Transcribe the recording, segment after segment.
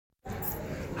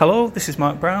Hello, this is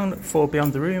Mark Brown for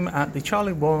Beyond the Room at the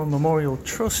Charlie Wall Memorial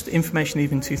Trust Information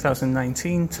Evening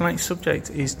 2019. Tonight's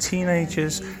subject is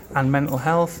teenagers and mental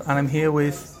health, and I'm here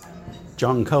with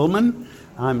John Coleman.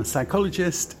 I'm a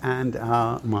psychologist, and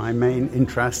my main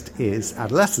interest is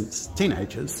adolescents,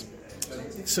 teenagers.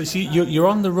 So you're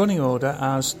on the running order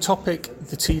as topic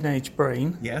the teenage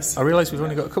brain. Yes. I realise we've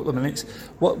only got a couple of minutes.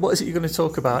 What is it you're going to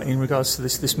talk about in regards to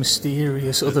this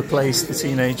mysterious other place, the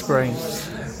teenage brain?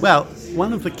 Well,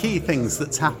 one of the key things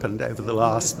that's happened over the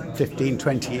last 15,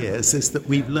 20 years is that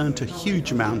we've learnt a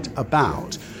huge amount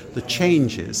about the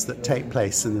changes that take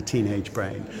place in the teenage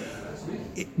brain.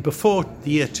 Before the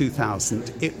year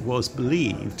 2000, it was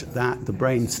believed that the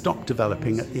brain stopped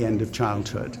developing at the end of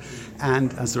childhood.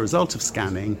 And as a result of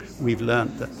scanning, we've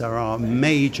learnt that there are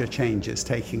major changes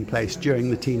taking place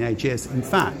during the teenage years, in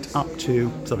fact, up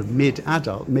to sort of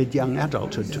mid-young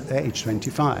adulthood, age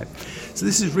 25. So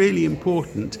this is really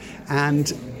important,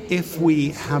 and if we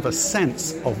have a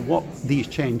sense of what these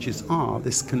changes are,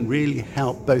 this can really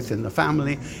help both in the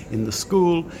family, in the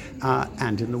school,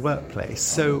 and in the workplace.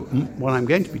 So what I'm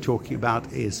going to be talking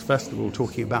about is, first of all,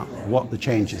 talking about what the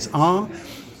changes are,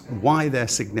 why they're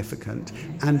significant,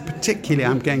 and particularly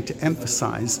I'm going to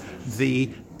emphasize the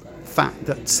fact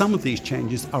that some of these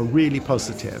changes are really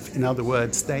positive. In other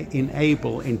words, they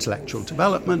enable intellectual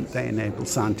development, they enable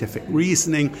scientific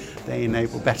reasoning, they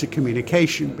enable better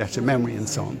communication, better memory, and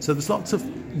so on. So there's lots of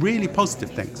really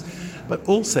positive things. But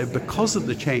also, because of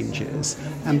the changes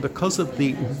and because of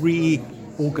the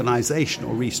reorganization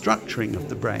or restructuring of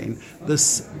the brain,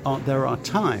 there are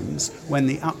times when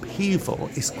the upheaval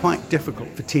is quite difficult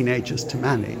for teenagers to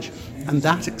manage. And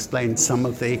that explains some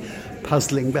of the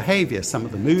puzzling behavior, some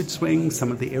of the mood swings,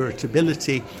 some of the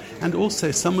irritability, and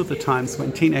also some of the times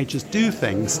when teenagers do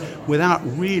things without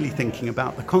really thinking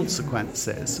about the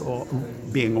consequences or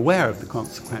being aware of the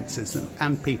consequences,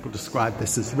 and people describe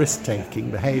this as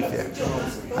risk-taking behavior.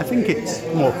 I think it's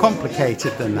more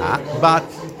complicated than that, but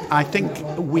I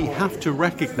think we have to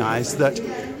recognize that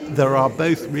there are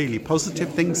both really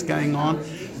positive things going on,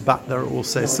 but there are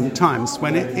also some times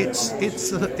when it's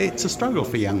a struggle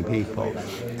for young people.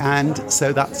 And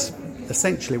so that's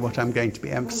essentially what I'm going to be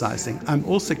emphasizing. I'm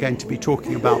also going to be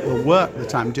talking about the work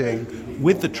that I'm doing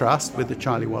with the Trust, with the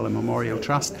Charlie Waller Memorial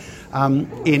Trust,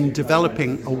 in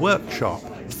developing a workshop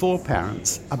for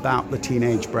parents about the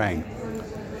teenage brain.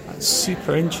 That's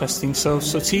super interesting. So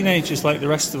teenagers, like the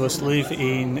rest of us, live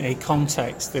in a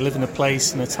context. They live in a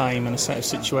place and a time and a set of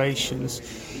situations.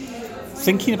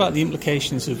 Thinking about the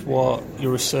implications of what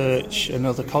your research and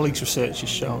other colleagues' research has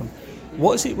shown,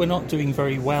 what is it we're not doing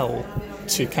very well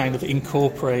to kind of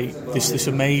incorporate this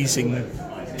amazing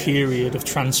period of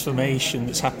transformation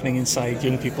that's happening inside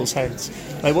young people's heads?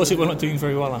 Like, what is it we're not doing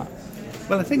very well at?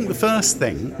 Well, I think the first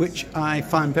thing, which I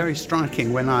find very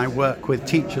striking when I work with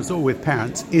teachers or with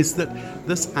parents, is that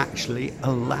there's actually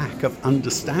a lack of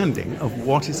understanding of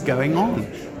what is going on.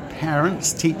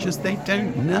 Parents, teachers, they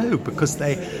don't know because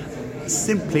they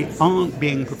simply aren't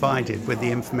being provided with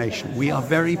the information. We are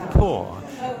very poor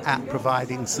at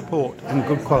providing support and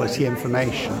good quality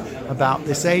information about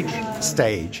this age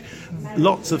stage.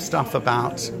 Lots of stuff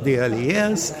about the early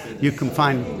years. You can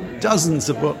find dozens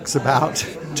of books about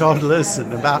toddlers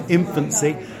and about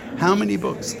infancy. How many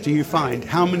books do you find?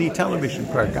 How many television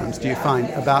programs do you find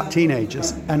about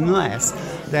teenagers, unless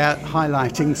they're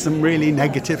highlighting some really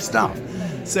negative stuff?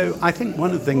 So I think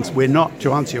one of the things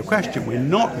to answer your question, we're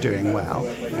not doing well,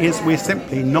 is we're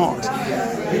simply not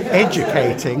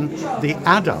educating the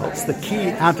adults, the key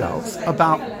adults,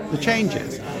 about the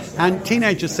changes. And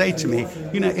teenagers say to me,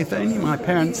 if only my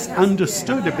parents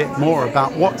understood a bit more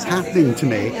about what's happening to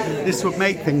me, this would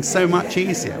make things so much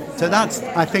easier. So that's,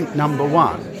 I think, number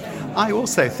one. I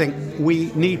also think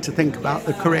we need to think about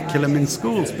the curriculum in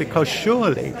schools, because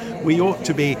surely we ought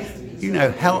to be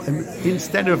help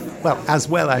instead of, as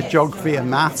well as geography and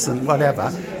maths and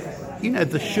whatever,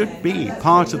 there should be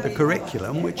part of the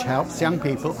curriculum which helps young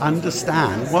people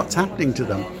understand what's happening to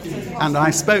them. And I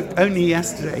spoke only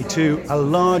yesterday to a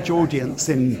large audience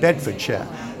in Bedfordshire,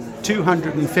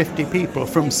 250 people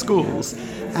from schools,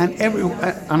 and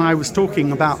I was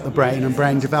talking about the brain and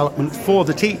brain development for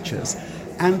the teachers.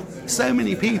 And so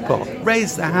many people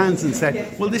raised their hands and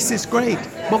said, well, this is great,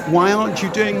 but why aren't you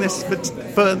doing this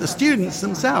for the students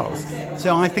themselves?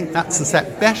 So I think that's a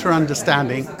better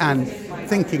understanding, and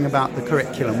thinking about the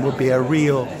curriculum would be a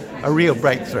real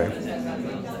breakthrough.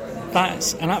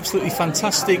 That's an absolutely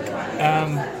fantastic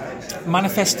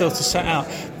manifesto to set out.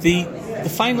 The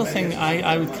final thing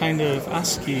I would kind of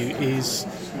ask you is,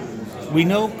 we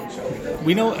know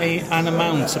an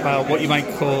amount about what you might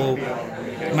call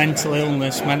mental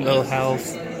illness, mental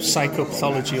health,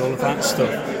 psychopathology, all of that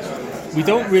stuff. We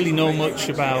don't really know much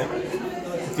about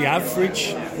the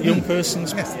average young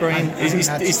person's brain. Is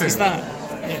that?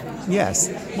 Yes,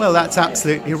 well, that's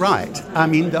absolutely right. I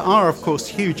mean, there are, of course,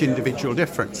 huge individual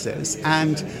differences,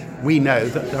 and we know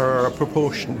that there are a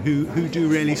proportion who do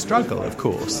really struggle, of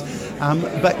course.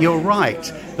 But you're right,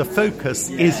 the focus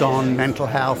is on mental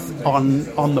health,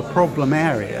 on the problem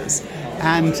areas.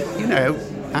 And,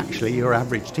 actually, your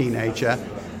average teenager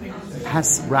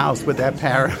has rows with their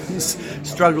parents,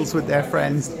 struggles with their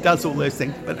friends, does all those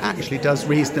things, but actually does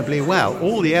reasonably well.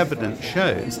 All the evidence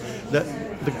shows that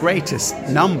the greatest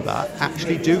number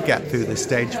actually do get through this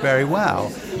stage very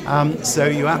well. So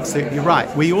you're absolutely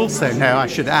right. We also know, I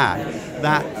should add,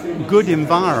 that good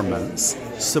environments,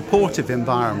 supportive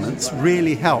environments,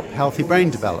 really help healthy brain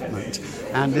development.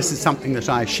 And this is something that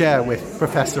I share with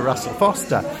Professor Russell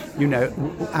Foster,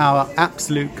 our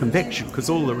absolute conviction, because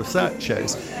all the research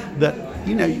shows that,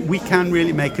 we can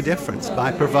really make a difference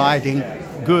by providing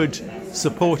good,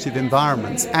 supportive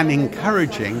environments and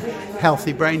encouraging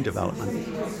healthy brain development.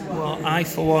 Well, I,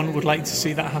 for one, would like to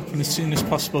see that happen as soon as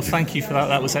possible. Thank you for that.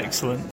 That was excellent.